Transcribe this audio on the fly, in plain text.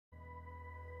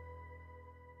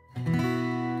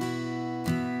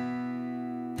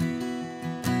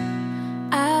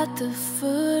the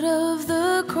foot of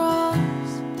the cross,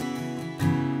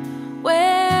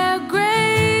 where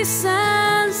grace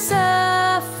and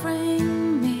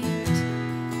suffering meet.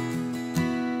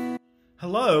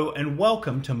 Hello and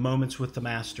welcome to Moments with the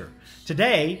Master.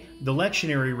 Today, the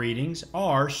lectionary readings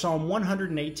are Psalm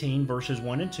 118 verses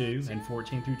 1 and 2 and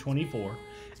 14 through 24,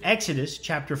 Exodus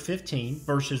chapter 15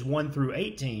 verses 1 through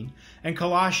 18, and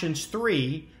Colossians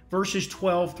 3 verses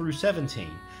 12 through 17.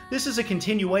 This is a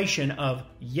continuation of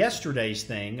yesterday's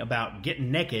thing about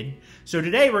getting naked. So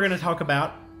today we're going to talk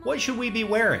about what should we be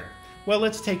wearing. Well,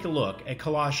 let's take a look at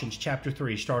Colossians chapter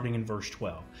 3, starting in verse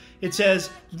 12. It says,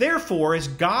 "Therefore, as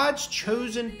God's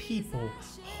chosen people,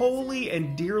 holy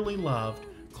and dearly loved,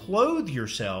 clothe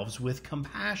yourselves with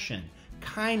compassion,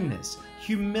 kindness,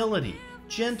 humility,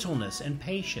 gentleness, and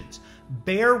patience.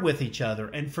 Bear with each other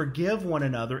and forgive one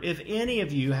another if any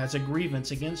of you has a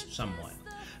grievance against someone.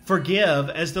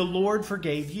 Forgive as the Lord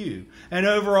forgave you. And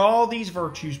over all these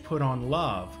virtues put on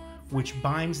love, which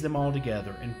binds them all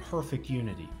together in perfect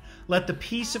unity. Let the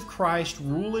peace of Christ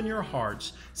rule in your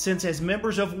hearts, since as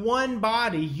members of one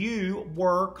body you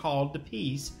were called to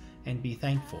peace, and be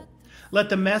thankful. Let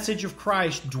the message of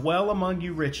Christ dwell among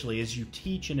you richly as you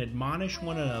teach and admonish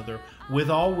one another with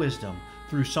all wisdom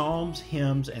through psalms,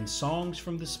 hymns, and songs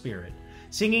from the Spirit,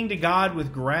 singing to God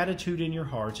with gratitude in your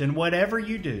hearts. And whatever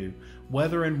you do,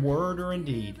 whether in word or in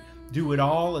deed, do it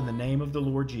all in the name of the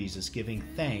Lord Jesus, giving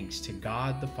thanks to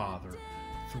God the Father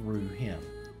through Him."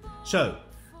 So,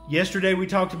 yesterday we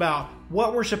talked about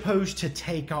what we're supposed to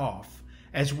take off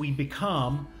as we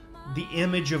become the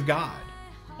image of God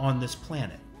on this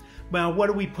planet. Now, what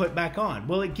do we put back on?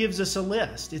 Well, it gives us a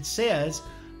list. It says,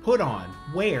 put on,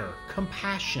 wear,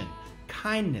 compassion,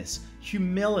 kindness,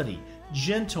 humility,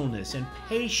 gentleness, and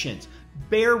patience.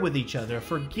 Bear with each other,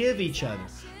 forgive each other.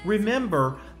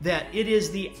 Remember that it is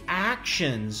the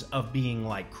actions of being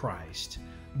like Christ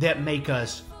that make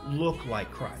us look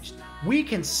like Christ. We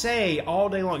can say all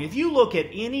day long, if you look at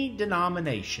any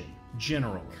denomination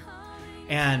generally,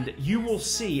 and you will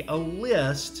see a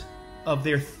list of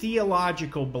their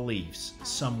theological beliefs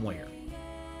somewhere.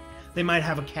 They might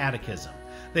have a catechism.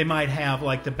 They might have,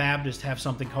 like the Baptists have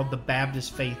something called the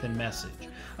Baptist Faith and Message.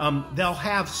 They'll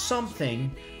have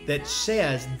something that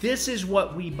says, this is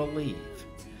what we believe.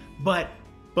 But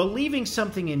believing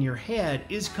something in your head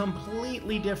is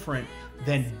completely different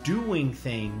than doing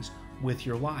things with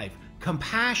your life.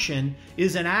 Compassion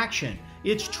is an action.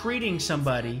 It's treating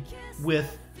somebody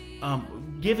with,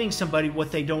 giving somebody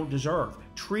what they don't deserve.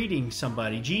 Treating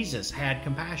somebody. Jesus had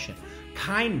compassion.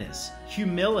 Kindness,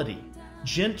 humility,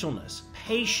 gentleness,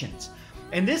 patience.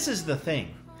 And this is the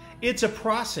thing. It's a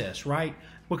process, right?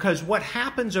 Because what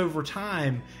happens over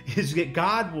time is that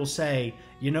God will say,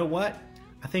 you know what?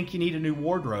 I think you need a new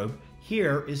wardrobe.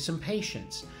 Here is some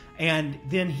patience. And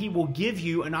then He will give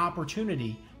you an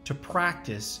opportunity to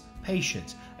practice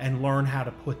patience and learn how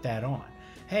to put that on.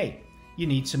 Hey, you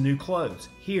need some new clothes.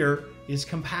 Here is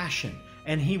compassion.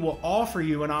 And He will offer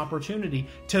you an opportunity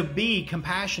to be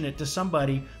compassionate to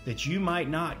somebody that you might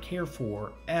not care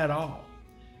for at all.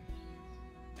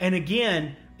 And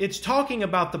again, it's talking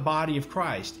about the body of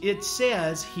Christ. It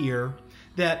says here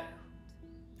that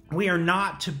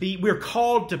we're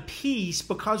called to peace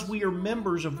because we are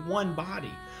members of one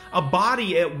body. A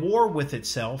body at war with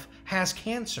itself has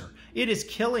cancer. It is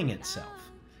killing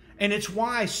itself. And it's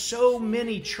why so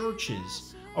many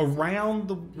churches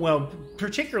around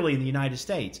particularly in the United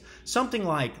States, something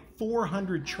like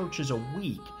 400 churches a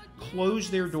week close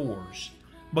their doors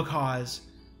because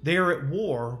they're at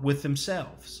war with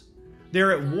themselves.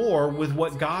 They're at war with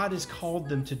what God has called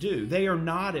them to do. They are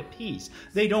not at peace.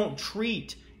 They don't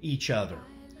treat each other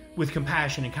with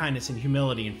compassion and kindness and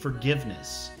humility and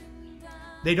forgiveness.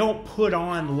 They don't put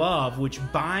on love, which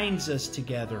binds us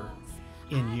together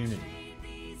in unity.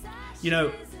 You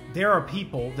know, there are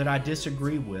people that I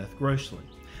disagree with grossly.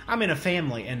 I'm in a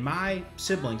family, and my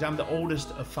siblings, I'm the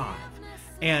oldest of 5,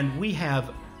 and we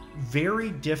have very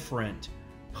different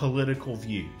political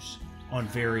views on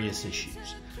various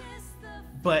issues.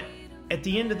 But at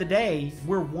the end of the day,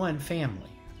 we're one family.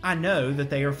 I know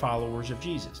that they are followers of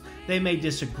Jesus. They may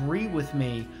disagree with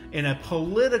me in a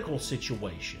political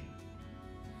situation,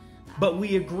 but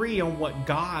we agree on what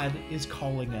God is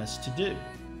calling us to do.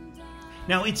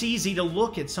 Now, it's easy to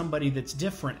look at somebody that's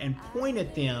different and point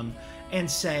at them and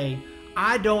say,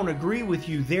 I don't agree with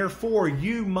you, therefore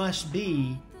you must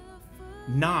be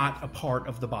not a part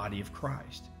of the body of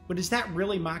Christ. But is that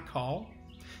really my call?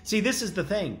 See, this is the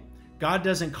thing. God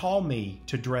doesn't call me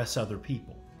to dress other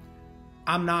people.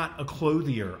 I'm not a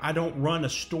clothier. I don't run a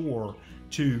store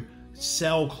to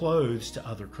sell clothes to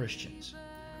other Christians.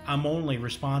 I'm only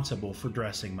responsible for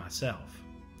dressing myself.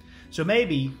 So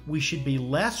maybe we should be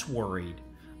less worried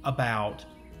about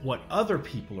what other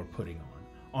people are putting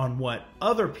on what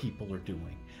other people are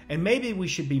doing. And maybe we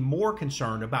should be more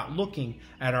concerned about looking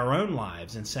at our own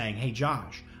lives and saying, hey,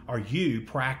 Josh, are you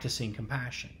practicing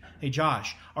compassion? Hey,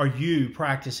 Josh, are you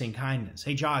practicing kindness?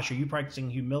 Hey, Josh, are you practicing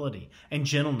humility and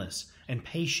gentleness and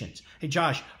patience? Hey,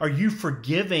 Josh, are you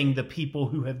forgiving the people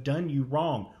who have done you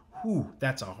wrong? Whew,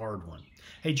 that's a hard one.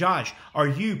 Hey, Josh, are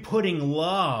you putting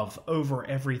love over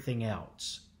everything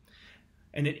else?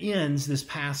 And it ends, this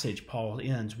passage, Paul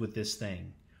ends with this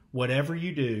thing. Whatever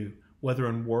you do, whether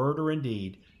in word or in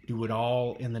deed, do it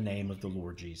all in the name of the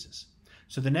Lord Jesus.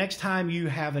 So the next time you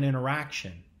have an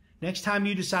interaction, next time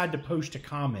you decide to post a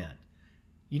comment,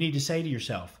 you need to say to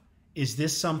yourself, is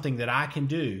this something that I can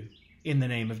do in the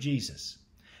name of Jesus?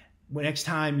 Next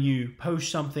time you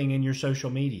post something in your social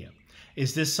media,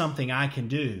 is this something I can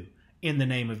do in the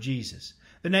name of Jesus?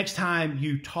 The next time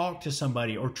you talk to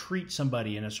somebody or treat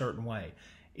somebody in a certain way,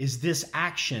 is this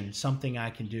action something I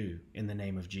can do in the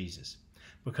name of Jesus?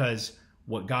 Because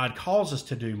what God calls us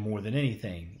to do more than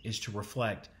anything is to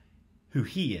reflect who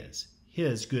He is,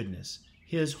 His goodness,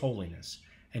 His holiness,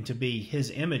 and to be His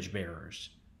image bearers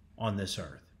on this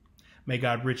earth. May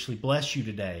God richly bless you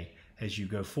today as you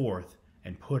go forth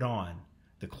and put on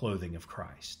the clothing of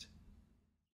Christ.